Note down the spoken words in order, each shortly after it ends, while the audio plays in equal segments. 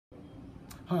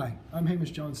Hi, I'm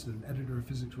Hamish Johnston, editor of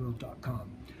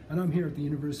PhysicsWorld.com, and I'm here at the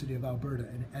University of Alberta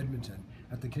in Edmonton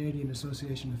at the Canadian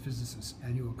Association of Physicists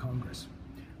Annual Congress.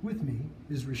 With me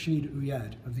is Rachid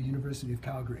Ouyed of the University of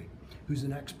Calgary, who's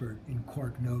an expert in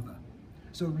quark nova.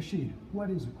 So Rachid, what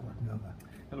is a quark nova?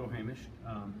 Hello Hamish.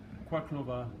 Quark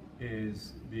nova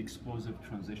is the explosive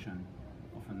transition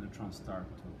of a neutron star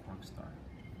to a quark star.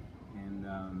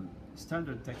 In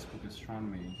standard textbook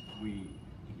astronomy, we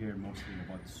hear mostly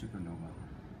about supernova.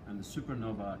 And the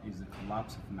supernova is the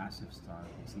collapse of a massive star.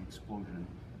 It's an explosion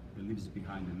that leaves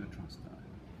behind a neutron star.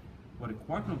 What a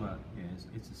quark nova is,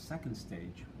 it's a second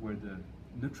stage where the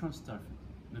neutron star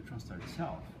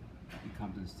itself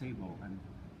becomes unstable and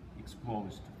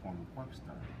explodes to form a quark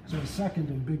star. So a second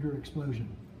and bigger explosion.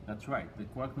 That's right. The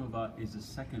quark nova is the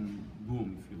second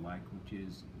boom, if you like, which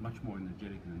is much more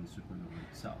energetic than the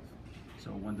supernova itself.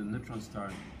 So when the neutron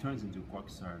star turns into a quark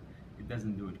star, it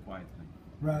doesn't do it quietly.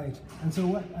 Right. And so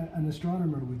what an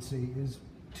astronomer would see is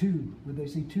would they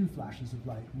see two flashes of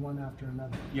light, one after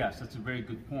another? Yes, that's a very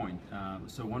good point.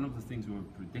 So one of the things we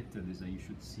predicted is that you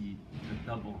should see a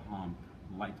double hump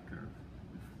light curve.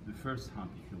 The first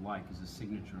hump, if you like, is a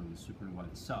signature of the supernova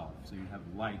itself. So you have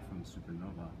light from the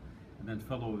supernova, and then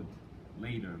followed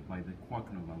later by the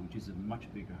quark nova, which is a much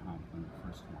bigger hump than the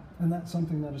first one. And that's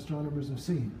something that astronomers have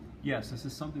seen? Yes, this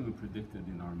is something we predicted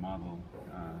in our model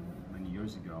many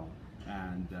years ago.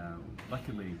 And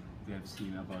luckily, we have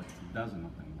seen about a dozen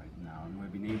of them right now, and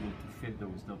we've been able to fit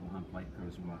those double hump light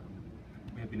curves.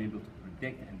 We have been able to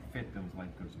predict and fit those light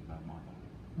curves with our model.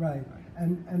 Right.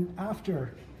 And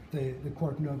after the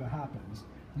quark nova happens,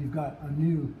 you've got a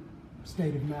new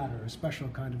state of matter, a special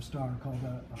kind of star called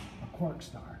a quark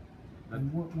star.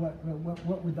 And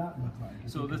what would that look like?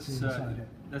 So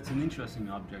that's an interesting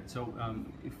object. So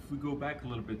if we go back a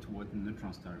little bit to what a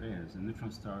neutron star is, a neutron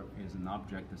star is an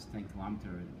object that's 10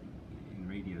 kilometers in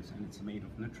radius, and it's made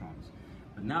of neutrons.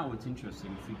 But now what's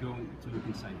interesting, if we go to look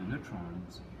inside the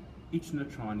neutrons, each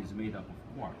neutron is made up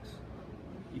of quarks.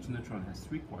 Each neutron has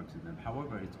 3 quarks in them.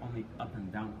 However, it's only up and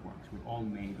down quarks. We're all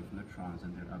made of neutrons,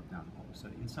 and they're up-down quarks. So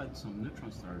inside some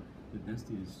neutron star, the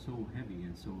density is so heavy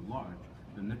and so large,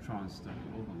 the neutrons start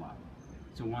to overlap.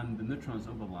 So when the neutrons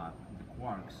overlap, the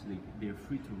quarks, they're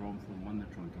free to roam from one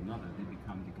neutron to another. They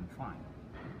become deconfined.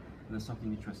 And then something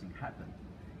interesting happened.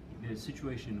 There's a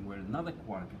situation where another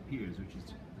quark appears, which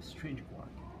is the strange quark.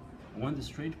 And when the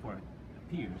strange quark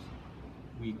appears,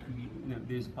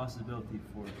 there's a possibility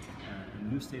for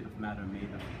a new state of matter made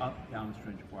of up-down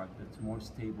strange quark that's more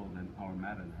stable than our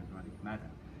matter, the hadronic matter.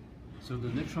 So the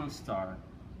neutron star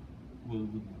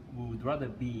would rather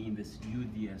be in this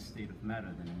UDS state of matter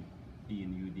than be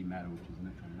in UD matter, which is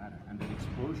neutron matter. And the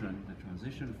explosion, the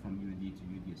transition from UD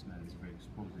to UDS matter is very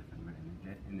explosive and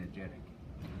very energetic.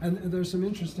 And there's some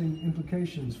interesting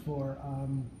implications for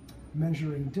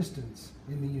measuring distance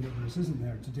in the universe, isn't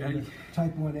there, to do with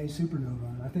type 1a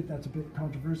supernova? And I think that's a bit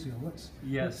controversial. What's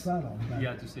that all about?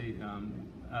 Yeah, to say,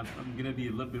 I'm going to be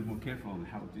a little bit more careful on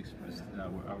how to express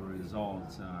our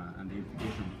results and the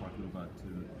implication of quark nova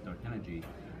to dark energy.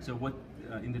 So what,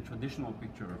 in the traditional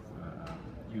picture of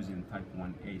using type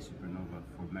 1a supernova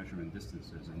for measuring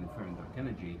distances and inferring dark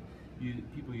energy,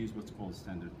 people use what's called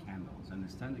standard candles. And the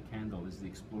standard candle is the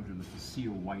explosion of the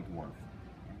CO white dwarf.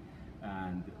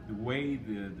 And the way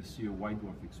the CO white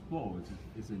dwarf explodes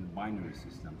is in a binary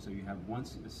system. So you have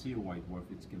once a CO white dwarf,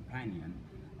 its companion,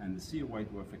 and the CO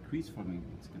white dwarf accretes from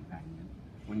its companion.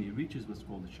 When it reaches what's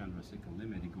called the Chandrasekhar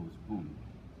limit, it goes boom.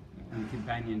 And the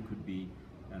companion could be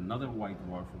another white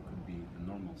dwarf, or could be a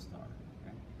normal star.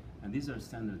 Okay? And these are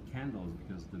standard candles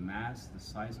because the mass, the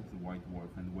size of the white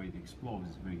dwarf, and the way it explodes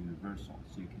is very universal.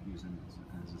 So you can use them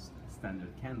as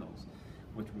standard candles.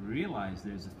 What we realize,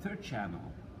 there's a third channel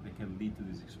that can lead to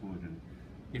this explosion.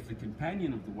 If the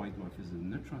companion of the white dwarf is a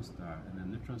neutron star, and the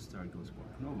neutron star goes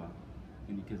quark nova,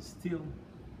 then you can still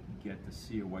get the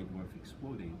CO white dwarf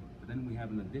exploding, but then we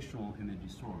have an additional energy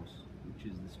source, which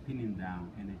is the spinning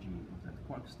down energy of that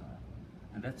quark star,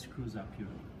 and that screws up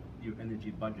your energy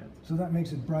budget. So that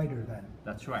makes it brighter then?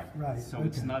 That's right. Right. So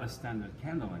it's not a standard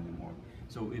candle anymore.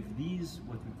 So if these,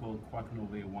 what we call quark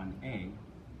novae 1a,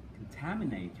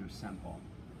 contaminate your sample,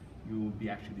 you will be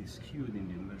actually skewed in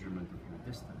the measurement of your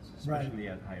distance, especially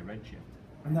at high redshift.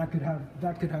 And that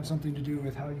could have something to do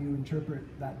with how you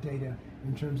interpret that data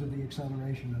in terms of the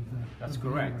acceleration of the That's of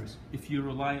correct. The universe. If you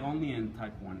rely only on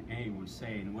type 1a, we're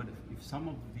saying, what if some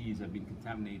of these have been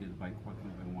contaminated by quark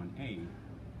nova 1a,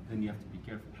 then you have to be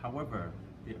careful. However,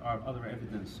 there are other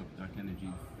evidence of dark energy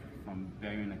from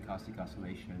baryon acoustic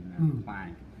oscillation and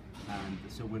Planck. And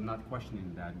so we're not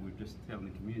questioning that. We're just telling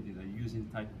the community that using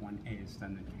type 1a as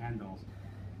standard candles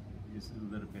is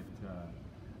a little bit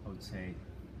I would say,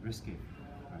 risky,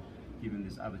 right? Given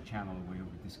this other channel we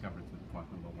discovered with quark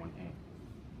number 1A.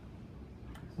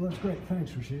 Well, that's great.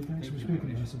 Thanks, Rachid. Thanks Thank for you, speaking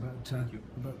to Rachid. us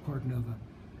about quark nova.